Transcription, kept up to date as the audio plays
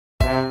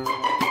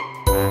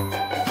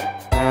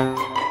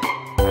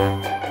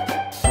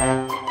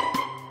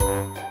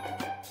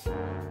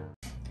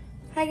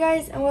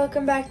guys, and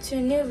welcome back to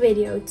a new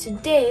video.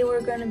 Today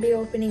we're going to be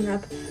opening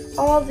up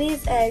all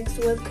these eggs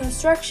with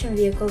construction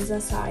vehicles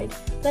aside.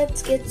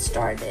 Let's get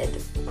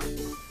started.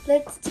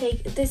 Let's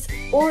take this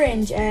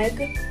orange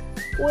egg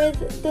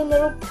with the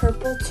little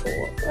purple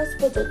tool. Let's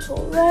put the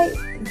tool right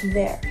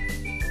there.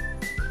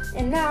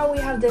 And now we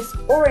have this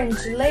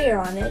orange layer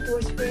on it,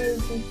 which we're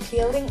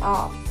peeling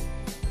off.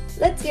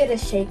 Let's get a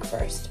shake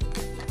first.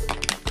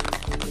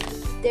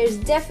 There's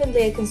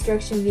definitely a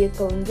construction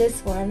vehicle in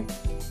this one.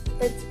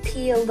 Let's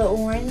peel the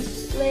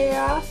orange layer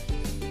off.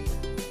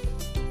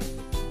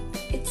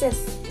 It's a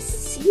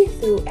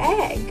see-through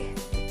egg.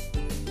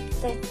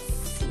 Let's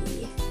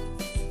see.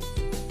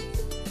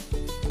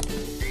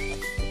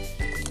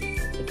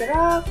 Take it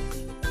off.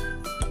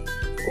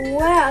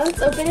 Wow,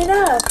 let's open it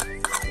up.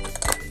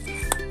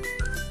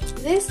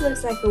 This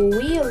looks like a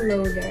wheel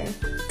loader.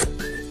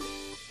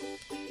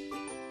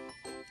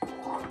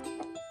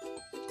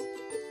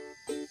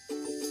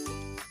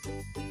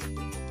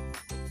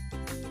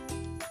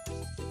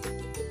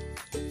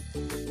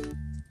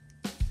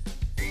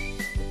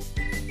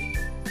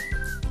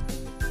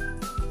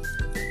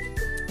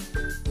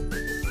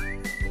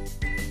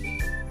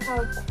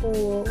 How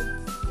cool.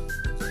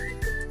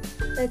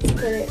 Let's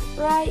put it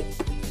right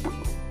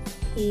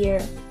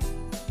here.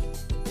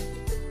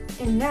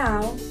 And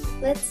now,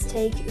 let's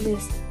take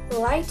this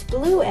light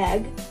blue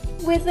egg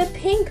with a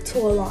pink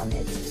tool on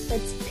it.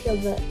 Let's peel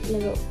the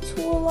little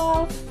tool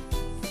off,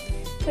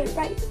 put it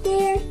right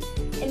there.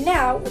 And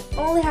now, we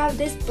only have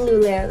this blue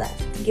layer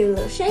left. Give it a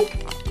little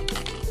shake.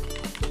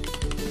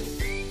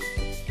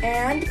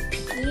 And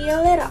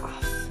peel it off.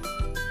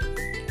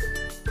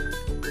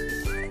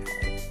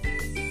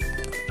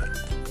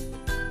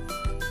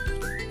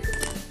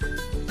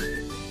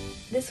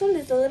 This one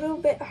is a little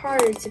bit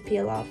harder to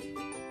peel off.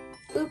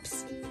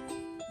 Oops.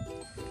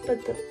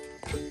 Put the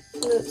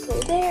little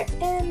tool there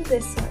and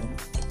this one.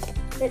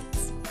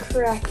 Let's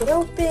crack it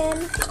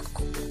open.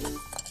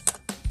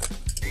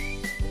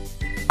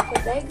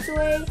 Put the eggs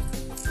away.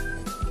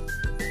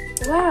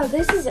 Wow,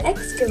 this is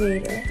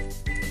Excavator.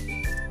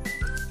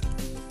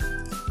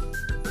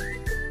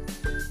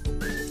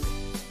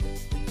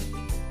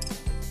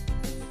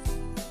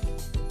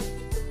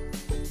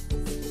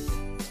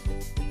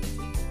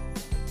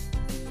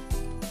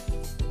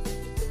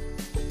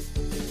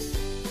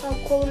 How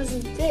cool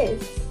is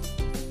this?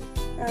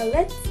 Now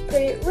let's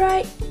put it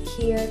right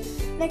here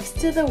next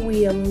to the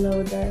wheel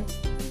loader.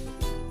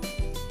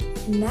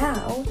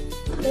 Now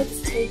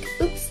let's take,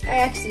 oops, I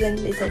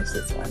accidentally touched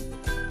this one.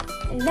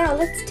 And now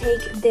let's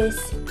take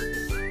this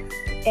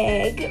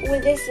egg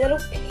with this little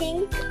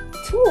pink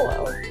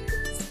tool.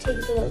 Let's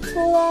take the little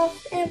tool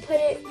off and put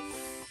it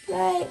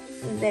right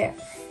there.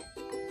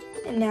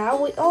 And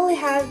now we only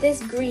have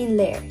this green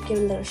layer. Give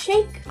it a little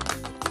shake.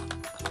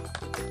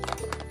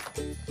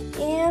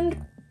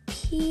 And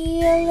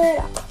peel it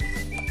off.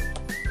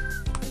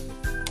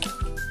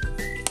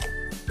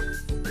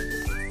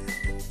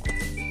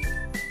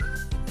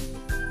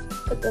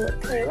 Put the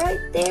clay right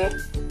there,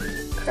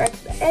 crack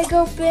the egg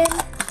open,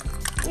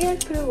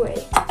 and put it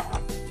away.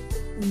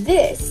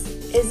 This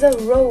is a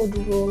road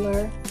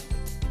roller.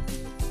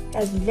 It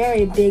has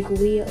very big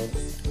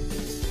wheels.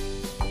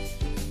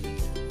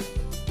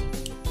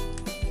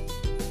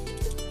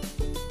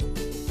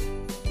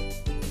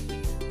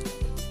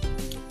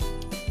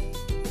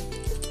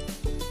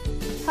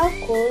 How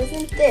cool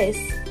isn't this?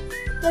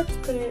 Let's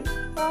put it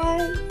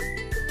right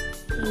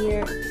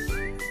here,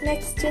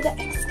 next to the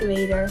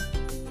excavator.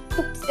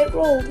 Oops, it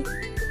rolled.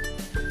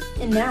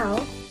 And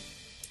now,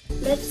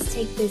 let's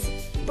take this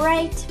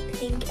bright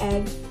pink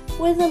egg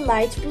with a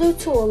light blue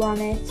tool on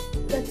it.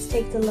 Let's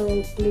take the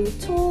little blue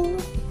tool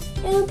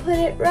and put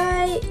it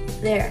right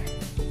there.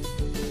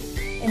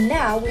 And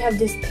now we have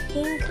this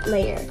pink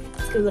layer.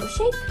 Let's give it a little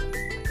shake.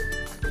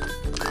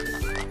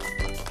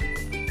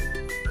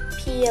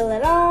 Peel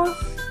it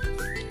off.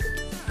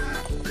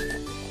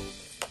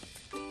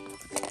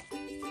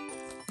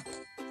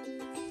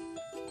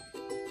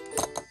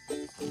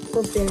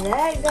 Open the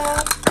egg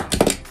up.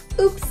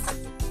 Oops,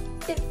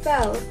 it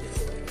fell.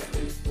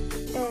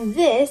 And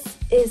this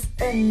is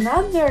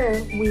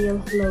another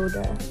wheel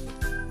loader.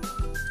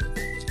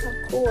 How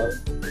cool.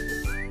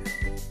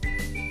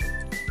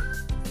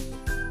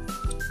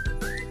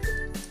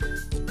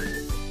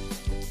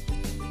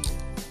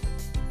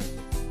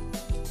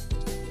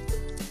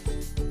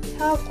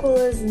 How cool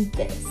isn't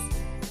this?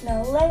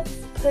 Now let's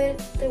put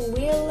the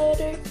wheel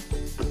loader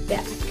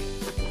back.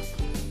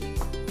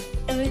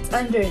 And it's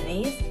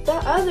underneath the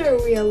other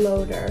wheel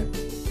loader.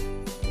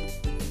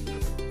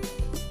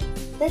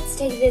 Let's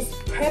take this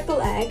purple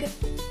egg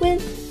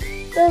with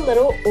the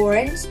little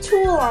orange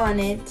tool on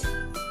it.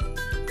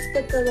 Let's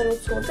put the little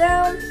tool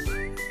down.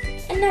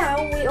 And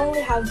now we only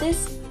have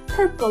this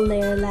purple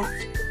layer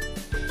left.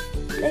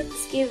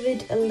 Let's give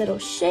it a little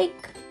shake.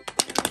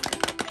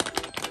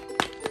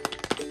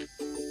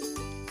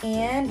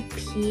 And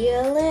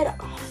peel it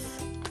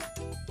off.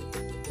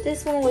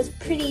 This one was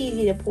pretty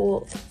easy to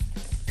pull.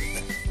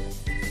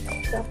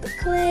 Off the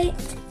clay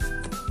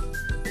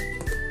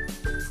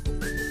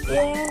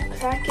and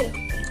crack it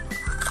open.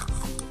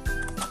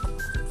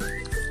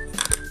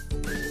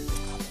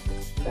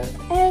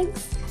 From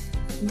eggs,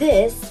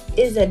 this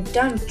is a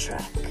dump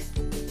truck.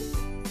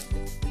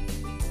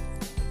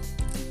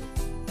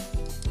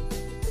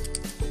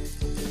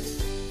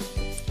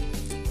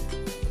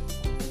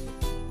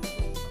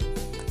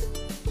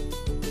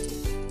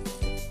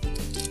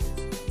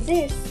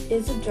 This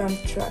is a dump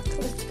truck.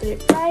 Let's put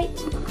it right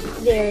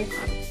there,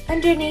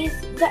 underneath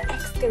the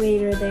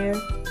excavator there.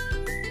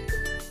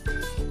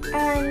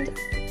 And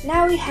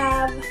now we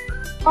have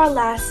our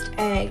last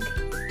egg.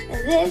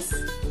 And this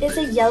is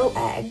a yellow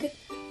egg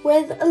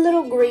with a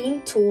little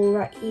green tool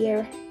right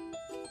here.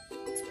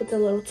 Let's put the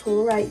little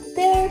tool right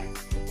there.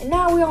 And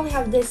now we only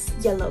have this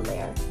yellow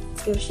layer.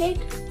 Let's give it a shake.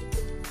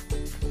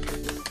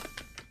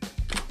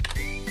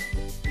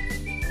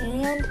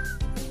 And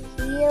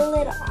peel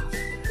it off.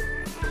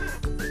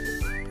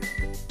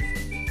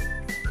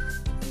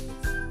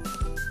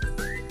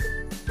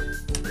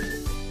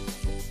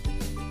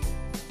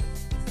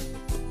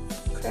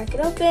 Crack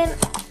it open.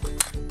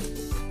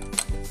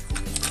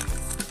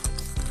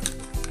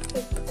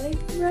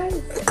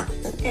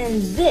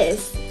 And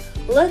this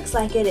looks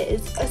like it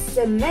is a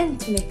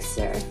cement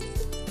mixer.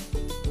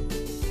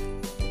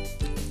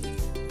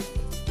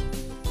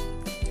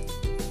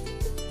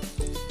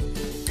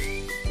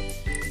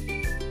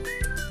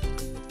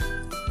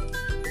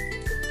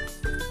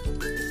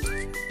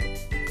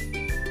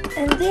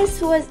 And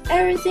this was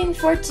everything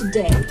for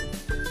today.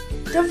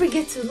 Don't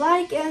forget to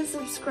like and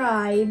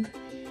subscribe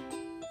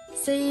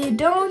so you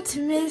don't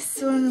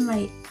miss one of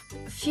my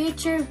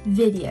future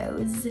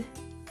videos.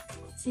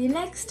 See you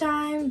next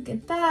time.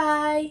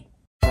 Goodbye.